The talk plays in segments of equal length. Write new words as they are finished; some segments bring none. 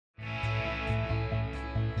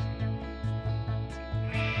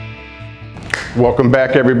Welcome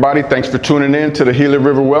back, everybody. Thanks for tuning in to the Gila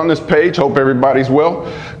River Wellness page. Hope everybody's well.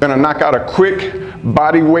 Gonna knock out a quick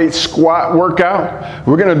body weight squat workout.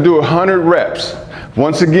 We're gonna do 100 reps.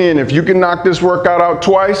 Once again, if you can knock this workout out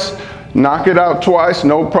twice, knock it out twice,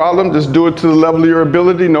 no problem. Just do it to the level of your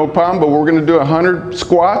ability, no problem. But we're gonna do 100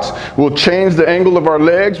 squats. We'll change the angle of our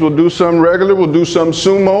legs. We'll do some regular, we'll do some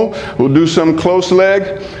sumo, we'll do some close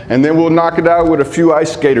leg, and then we'll knock it out with a few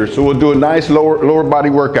ice skaters. So we'll do a nice lower body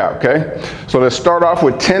workout, okay? So let's start off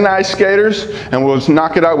with 10 ice skaters, and we'll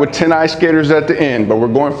knock it out with 10 ice skaters at the end. But we're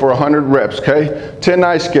going for 100 reps, okay? 10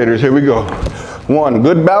 ice skaters, here we go. 1,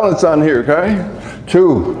 good balance on here, okay?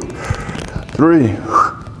 2, 3,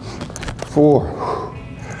 4,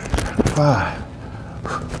 5,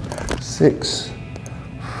 6,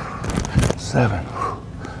 7,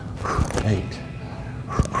 8,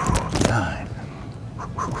 9,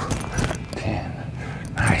 10.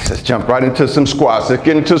 Nice, let's jump right into some squats. Let's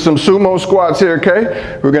get into some sumo squats here,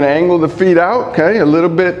 okay? We're gonna angle the feet out, okay? A little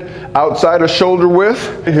bit outside of shoulder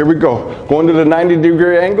width. Here we go. Going to the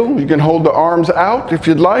 90-degree angle. You can hold the arms out if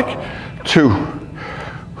you'd like. 2,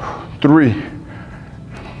 3,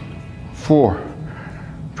 4,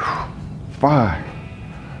 5,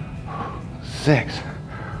 6,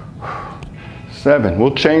 7.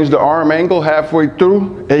 We'll change the arm angle halfway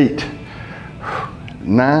through. 8,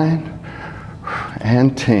 9,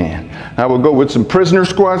 and 10. Now we'll go with some prisoner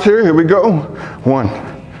squats here. Here we go. 1,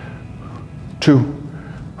 2,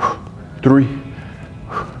 3,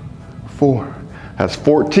 4. That's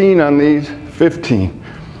 14 on these. 15,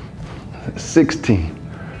 16,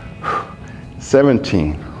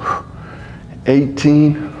 17,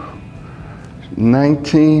 18,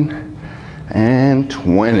 19, and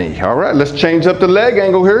 20. All right, let's change up the leg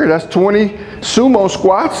angle here. That's 20 sumo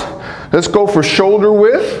squats. Let's go for shoulder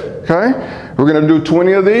width, okay? We're gonna do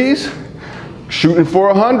 20 of these, shooting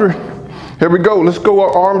for 100. Here we go, let's go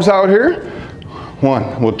our arms out here.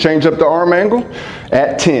 1, we'll change up the arm angle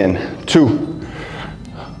at 10. 2,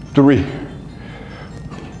 3,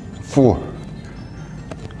 4,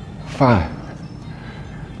 5,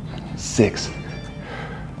 6,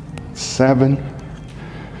 7,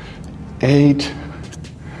 8,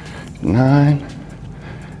 9,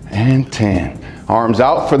 and 10. Arms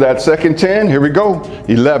out for that second 10. Here we go.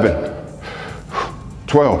 11,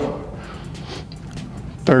 12,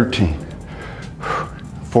 13,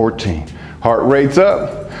 14. Heart rate's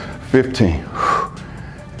up. 15,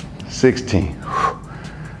 16,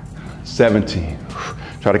 17.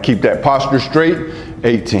 Try to keep that posture straight.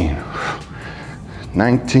 18,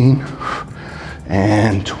 19,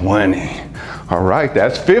 and 20. All right,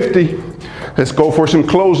 that's 50. Let's go for some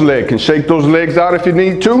closed leg. Can shake those legs out if you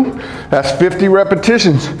need to. That's 50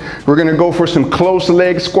 repetitions. We're gonna go for some close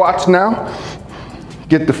leg squats now.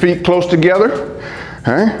 Get the feet close together.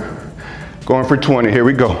 All right, going for 20, here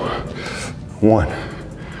we go. 1,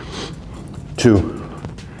 2,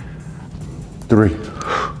 3,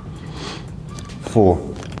 4,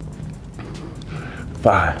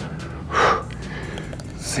 5,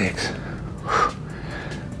 6,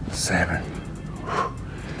 7,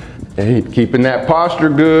 8. Keeping that posture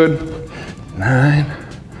good. 9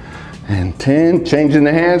 and 10. Changing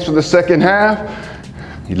the hands for the second half.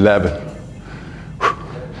 11,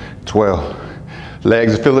 12.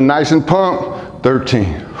 Legs are feeling nice and pumped.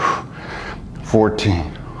 13,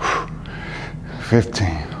 14,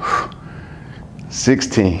 15,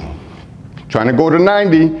 16. Trying to go to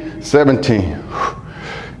 90. 17,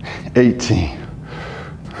 18,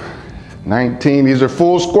 19. These are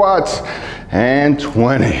full squats. And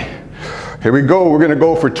 20. Here we go. We're gonna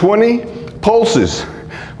go for 20 pulses.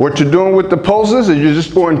 What you're doing with the pulses is you're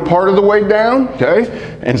just going part of the way down,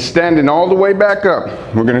 okay, and standing all the way back up.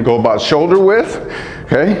 We're gonna go about shoulder width,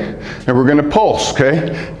 okay, and we're gonna pulse,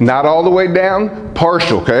 okay, not all the way down,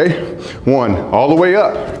 partial, okay. 1, all the way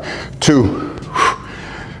up. 2,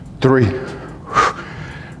 3,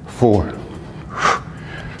 4,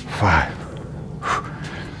 5,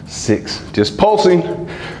 6, just pulsing.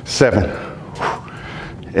 7,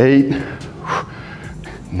 8,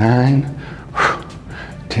 9,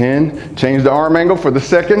 10. Change the arm angle for the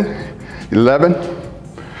second. 11,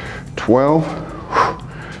 12,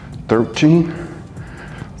 13,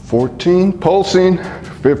 14. Pulsing.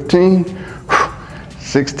 15,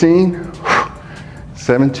 16,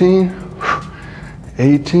 17,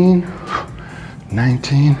 18,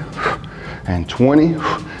 19, and 20.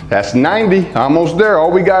 That's 90, almost there.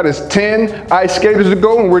 All we got is 10 ice skaters to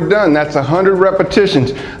go and we're done. That's 100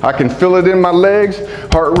 repetitions. I can feel it in my legs.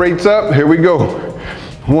 Heart rate's up. Here we go.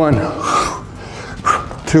 1,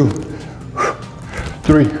 2,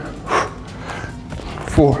 3,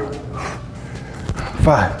 4,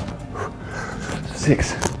 5, 6,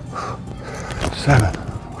 7,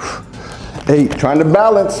 8, trying to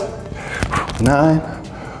balance, 9,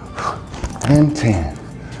 and 10.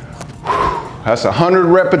 That's 100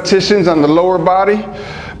 repetitions on the lower body.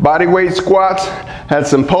 Body weight squats, had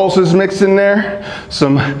some pulses mixed in there,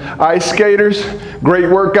 some ice skaters. Great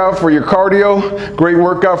workout for your cardio, great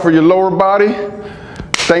workout for your lower body.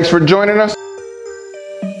 Thanks for joining us.